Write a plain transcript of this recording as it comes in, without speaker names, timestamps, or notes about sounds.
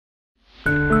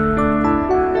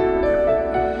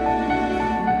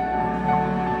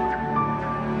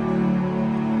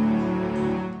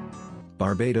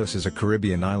Barbados is a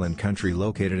Caribbean island country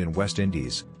located in West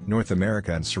Indies, North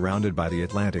America and surrounded by the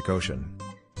Atlantic Ocean.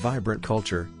 Vibrant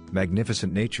culture,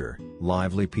 magnificent nature,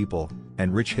 lively people,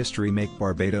 and rich history make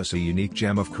Barbados a unique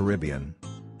gem of Caribbean.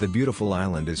 The beautiful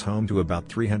island is home to about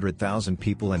 300,000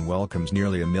 people and welcomes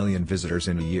nearly 1 million visitors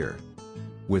in a year.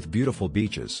 With beautiful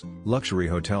beaches, luxury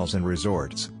hotels and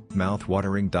resorts,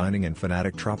 mouth-watering dining and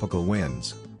fanatic tropical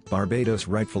winds, Barbados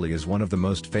rightfully is one of the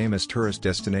most famous tourist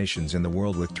destinations in the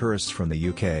world, with tourists from the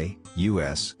UK,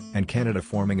 US, and Canada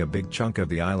forming a big chunk of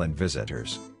the island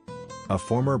visitors. A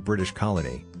former British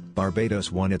colony,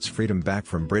 Barbados won its freedom back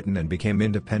from Britain and became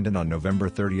independent on November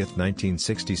 30,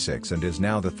 1966, and is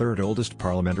now the third oldest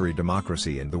parliamentary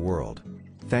democracy in the world.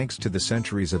 Thanks to the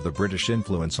centuries of the British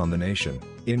influence on the nation,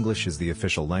 English is the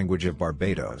official language of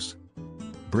Barbados.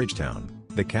 Bridgetown,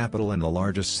 the capital and the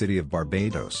largest city of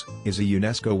Barbados, is a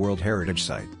UNESCO World Heritage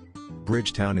Site.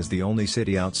 Bridgetown is the only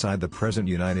city outside the present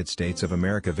United States of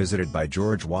America visited by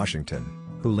George Washington,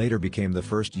 who later became the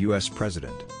first U.S.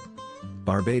 president.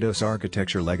 Barbados'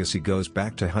 architecture legacy goes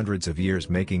back to hundreds of years,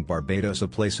 making Barbados a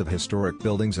place of historic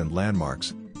buildings and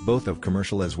landmarks, both of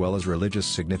commercial as well as religious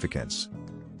significance.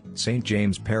 St.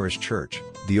 James Parish Church,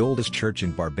 the oldest church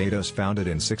in Barbados, founded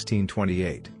in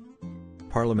 1628.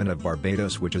 Parliament of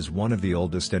Barbados, which is one of the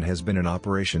oldest and has been in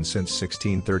operation since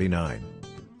 1639.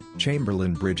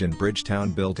 Chamberlain Bridge in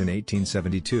Bridgetown, built in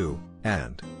 1872,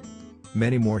 and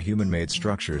many more human-made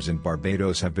structures in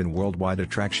Barbados have been worldwide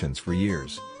attractions for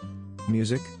years.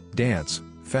 Music, dance,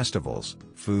 festivals,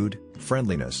 food,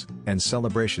 friendliness, and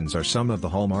celebrations are some of the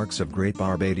hallmarks of great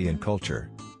Barbadian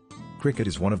culture. Cricket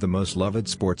is one of the most loved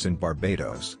sports in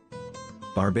Barbados.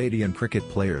 Barbadian cricket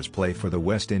players play for the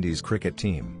West Indies cricket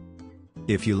team.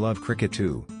 If you love cricket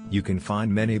too, you can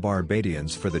find many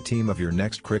Barbadians for the team of your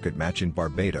next cricket match in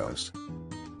Barbados.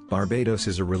 Barbados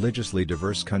is a religiously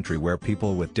diverse country where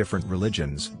people with different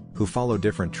religions, who follow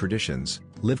different traditions,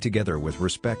 live together with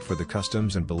respect for the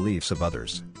customs and beliefs of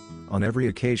others. On every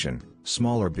occasion,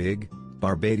 small or big,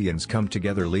 Barbadians come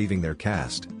together, leaving their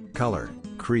caste, color,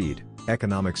 creed,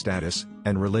 economic status,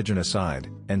 and religion aside,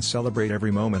 and celebrate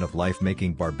every moment of life,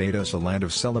 making Barbados a land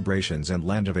of celebrations and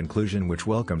land of inclusion which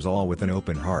welcomes all with an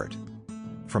open heart.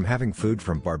 From having food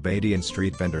from Barbadian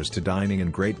street vendors to dining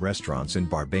in great restaurants in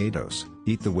Barbados,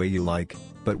 eat the way you like,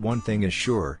 but one thing is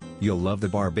sure, you'll love the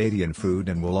Barbadian food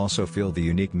and will also feel the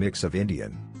unique mix of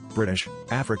Indian, British,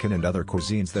 African and other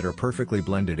cuisines that are perfectly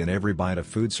blended in every bite of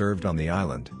food served on the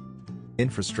island.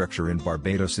 Infrastructure in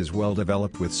Barbados is well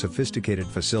developed with sophisticated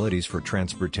facilities for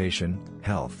transportation,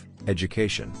 health,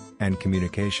 education, and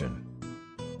communication.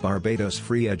 Barbados'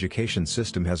 free education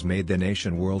system has made the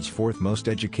nation world's fourth most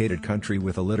educated country,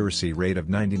 with a literacy rate of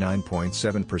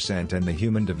 99.7% and the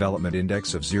Human Development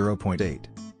Index of 0.8.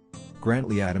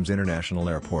 Grantley Adams International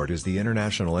Airport is the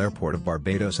international airport of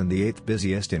Barbados and the 8th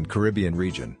busiest in Caribbean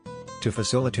region. To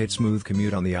facilitate smooth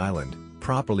commute on the island,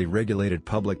 properly regulated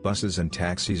public buses and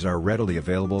taxis are readily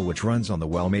available, which runs on the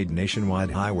well-made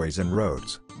nationwide highways and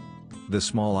roads. The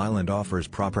small island offers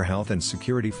proper health and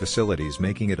security facilities,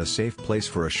 making it a safe place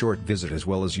for a short visit as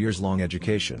well as years-long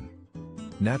education.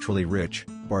 Naturally rich,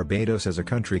 Barbados as a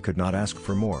country could not ask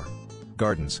for more.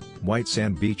 Gardens, white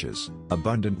sand beaches,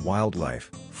 abundant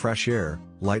wildlife, fresh air,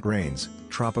 light rains,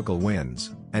 tropical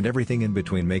winds, and everything in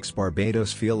between makes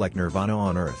Barbados feel like nirvana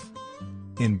on earth.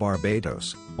 In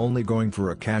Barbados, only going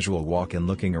for a casual walk and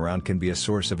looking around can be a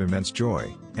source of immense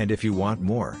joy, and if you want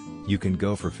more, you can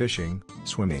go for fishing,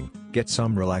 swimming, get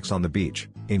some relax on the beach,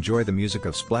 enjoy the music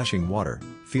of splashing water,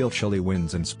 feel chilly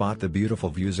winds and spot the beautiful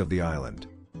views of the island.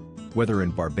 Weather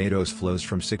in Barbados flows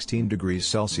from 16 degrees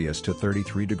Celsius to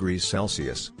 33 degrees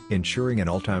Celsius, ensuring an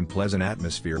all-time pleasant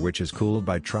atmosphere which is cooled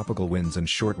by tropical winds and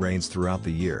short rains throughout the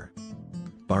year.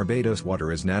 Barbados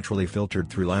water is naturally filtered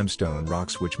through limestone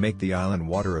rocks, which make the island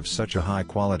water of such a high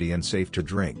quality and safe to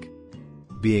drink.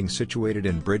 Being situated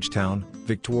in Bridgetown,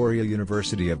 Victoria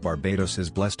University of Barbados is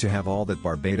blessed to have all that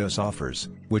Barbados offers,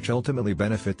 which ultimately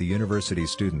benefit the university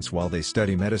students while they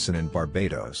study medicine in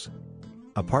Barbados.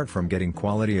 Apart from getting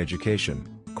quality education,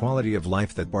 quality of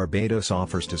life that Barbados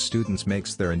offers to students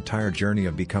makes their entire journey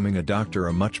of becoming a doctor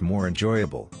a much more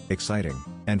enjoyable, exciting,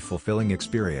 and fulfilling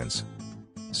experience.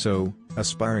 So,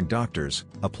 aspiring doctors,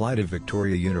 apply to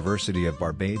Victoria University of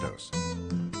Barbados.